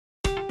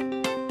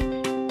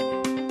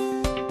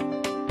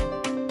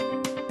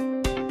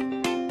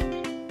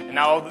And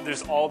now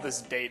there's all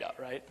this data,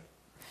 right?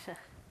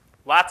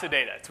 Lots of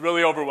data. It's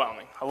really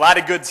overwhelming. A lot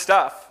of good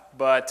stuff,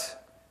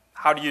 but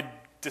how do you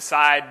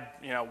decide,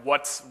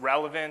 what's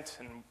relevant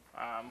and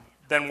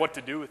then what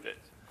to do with it?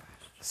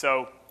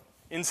 So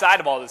inside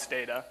of all this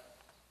data,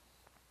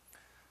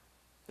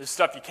 there's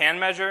stuff you can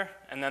measure,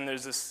 and then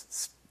there's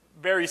this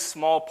very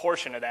small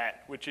portion of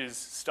that, which is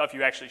stuff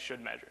you actually should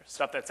measure,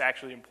 stuff that's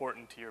actually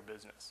important to your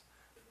business.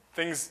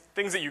 Things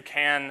that you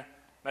can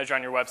measure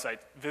on your website: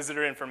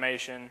 visitor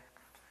information,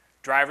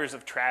 drivers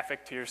of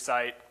traffic to your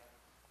site,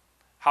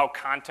 how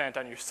content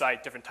on your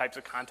site, different types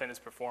of content is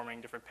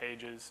performing, different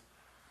pages,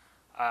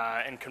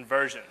 and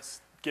conversions,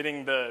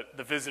 getting the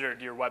visitor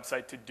to your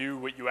website to do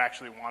what you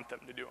actually want them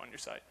to do on your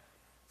site.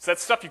 So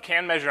that's stuff you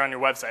can measure on your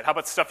website. How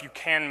about stuff you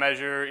can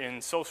measure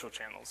in social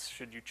channels,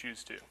 should you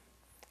choose to?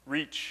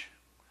 Reach.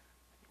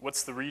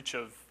 What's the reach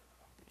of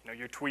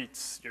your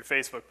tweets, your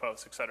Facebook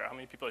posts, et cetera? How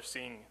many people are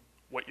seeing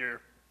what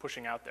you're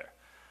pushing out there?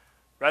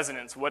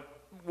 Resonance.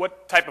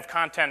 What type of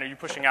content are you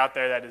pushing out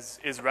there that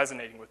is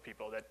resonating with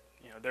people, that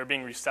they're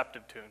being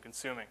receptive to and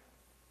consuming?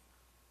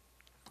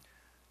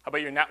 How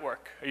about your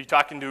network? Are you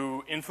talking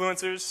to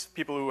influencers,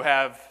 people who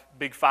have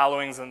big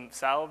followings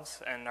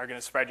themselves and are going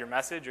to spread your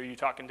message, or are you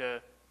talking to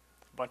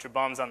a bunch of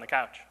bums on the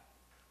couch?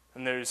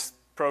 And there's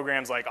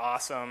programs like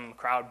Awesome,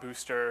 Crowd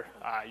Booster.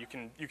 You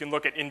can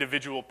look at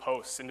individual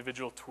posts,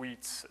 individual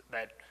tweets,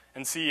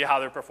 and see how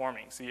they're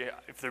performing, see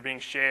if they're being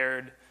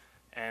shared,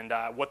 and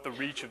what the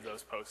reach of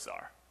those posts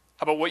are.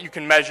 How about what you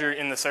can measure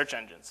in the search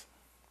engines?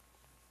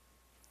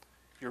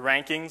 Your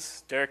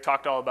rankings. Derek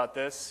talked all about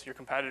this. Your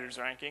competitors'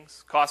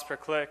 rankings. Cost per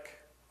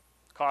click,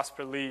 cost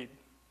per lead,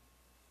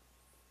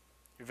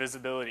 your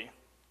visibility.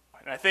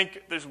 And I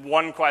think there's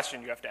one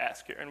question you have to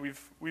ask here, and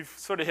we've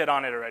sort of hit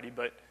on it already,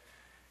 but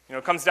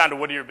it comes down to,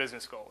 what are your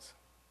business goals?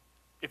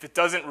 If it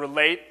doesn't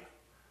relate,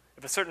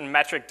 if a certain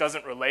metric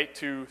doesn't relate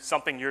to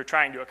something you're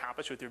trying to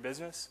accomplish with your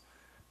business,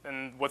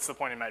 then what's the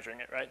point of measuring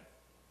it, right?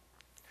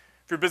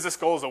 If your business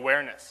goal is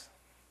awareness,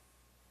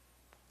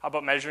 how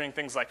about measuring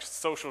things like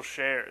social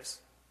shares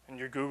and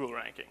your Google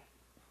ranking?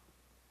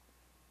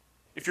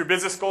 If your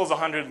business goal is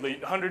 100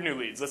 new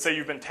leads, let's say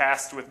you've been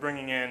tasked with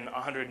bringing in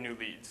 100 new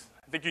leads,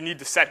 I think you need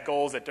to set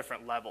goals at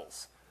different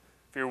levels.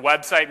 For your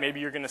website, maybe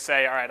you're going to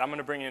say, all right, I'm going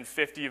to bring in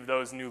 50 of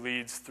those new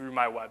leads through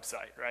my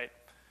website, right?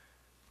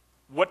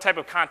 What type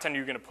of content are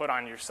you going to put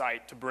on your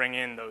site to bring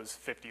in those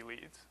 50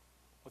 leads?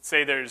 Let's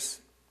say there's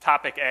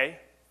topic A,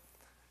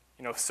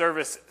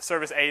 service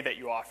A that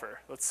you offer.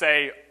 Let's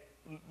say,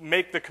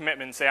 make the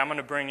commitment and say, I'm going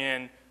to bring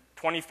in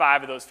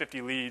 25 of those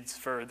 50 leads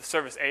for the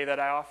service A that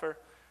I offer.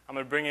 I'm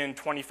going to bring in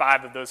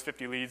 25 of those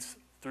 50 leads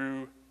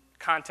through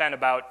content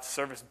about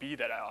service B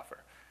that I offer.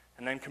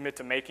 And then commit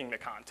to making the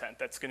content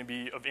that's going to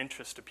be of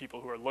interest to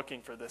people who are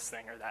looking for this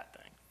thing or that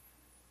thing.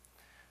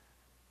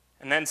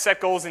 And then set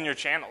goals in your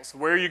channels.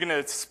 Where are you going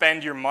to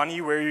spend your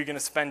money? Where are you going to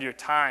spend your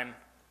time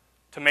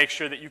to make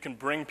sure that you can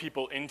bring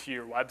people into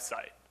your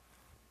website?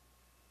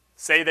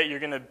 Say that you're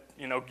going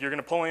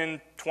to pull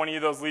in 20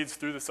 of those leads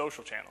through the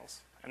social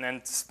channels, and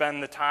then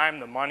spend the time,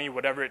 the money,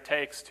 whatever it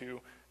takes to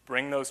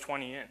bring those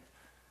 20 in.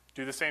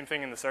 Do the same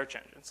thing in the search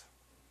engines.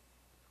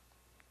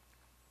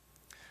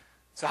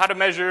 So how to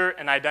measure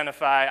and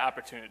identify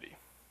opportunity.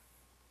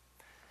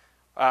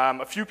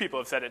 A few people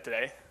have said it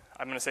today.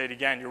 I'm going to say it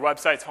again. Your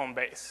website's home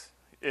base.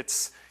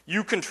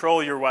 You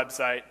control your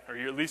website, or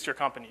at least your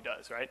company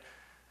does, right?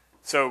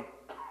 So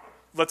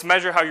let's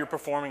measure how you're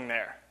performing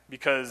there,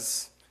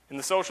 because in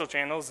the social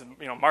channels,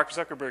 Mark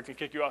Zuckerberg can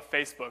kick you off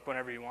Facebook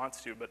whenever he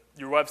wants to, but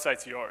your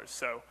website's yours.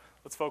 So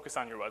let's focus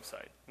on your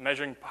website,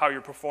 measuring how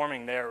you're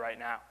performing there right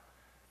now.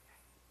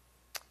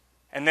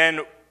 And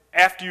then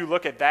after you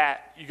look at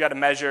that, you got to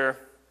measure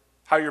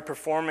how you're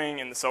performing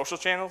in the social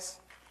channels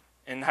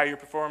and how you're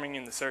performing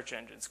in the search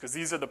engines, because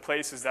these are the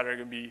places that are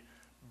going to be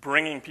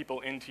bringing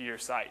people into your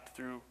site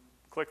through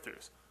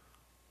click-throughs.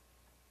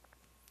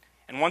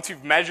 And once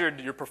you've measured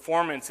your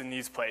performance in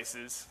these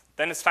places,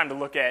 then it's time to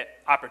look at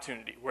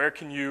opportunity. Where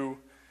can you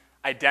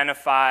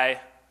identify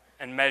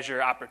and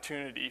measure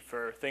opportunity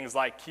for things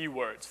like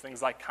keywords,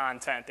 things like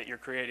content that you're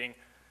creating,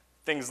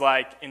 things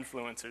like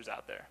influencers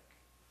out there?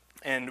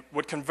 And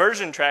what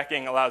conversion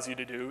tracking allows you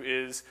to do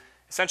is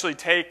essentially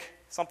take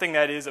something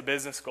that is a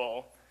business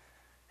goal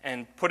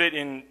and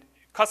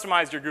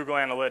customize your Google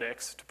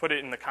Analytics to put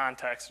it in the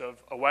context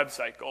of a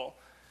website goal.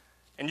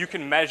 And you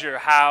can measure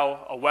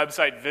how a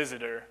website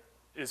visitor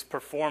is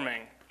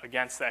performing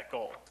against that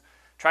goal.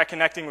 Try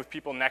connecting with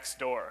people next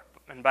door.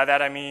 And by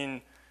that I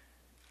mean,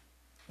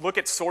 look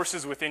at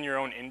sources within your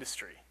own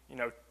industry.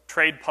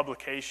 Trade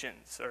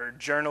publications or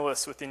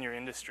journalists within your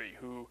industry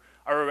who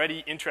are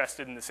already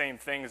interested in the same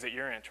things that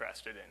you're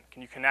interested in.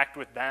 Can you connect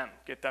with them,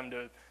 get them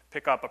to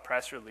pick up a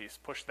press release,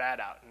 push that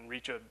out, and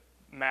reach a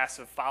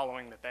massive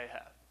following that they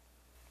have?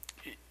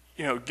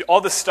 All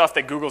the stuff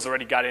that Google's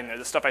already got in there,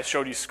 the stuff I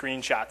showed you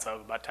screenshots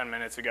of about 10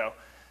 minutes ago,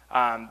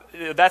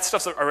 that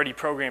stuff's already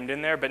programmed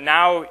in there, but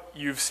now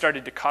you've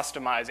started to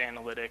customize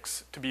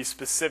analytics to be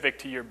specific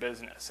to your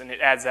business, and it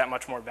adds that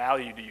much more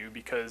value to you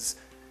because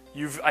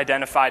You've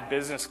identified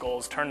business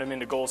goals, turned them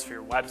into goals for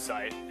your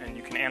website, and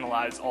you can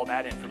analyze all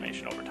that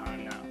information over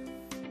time now.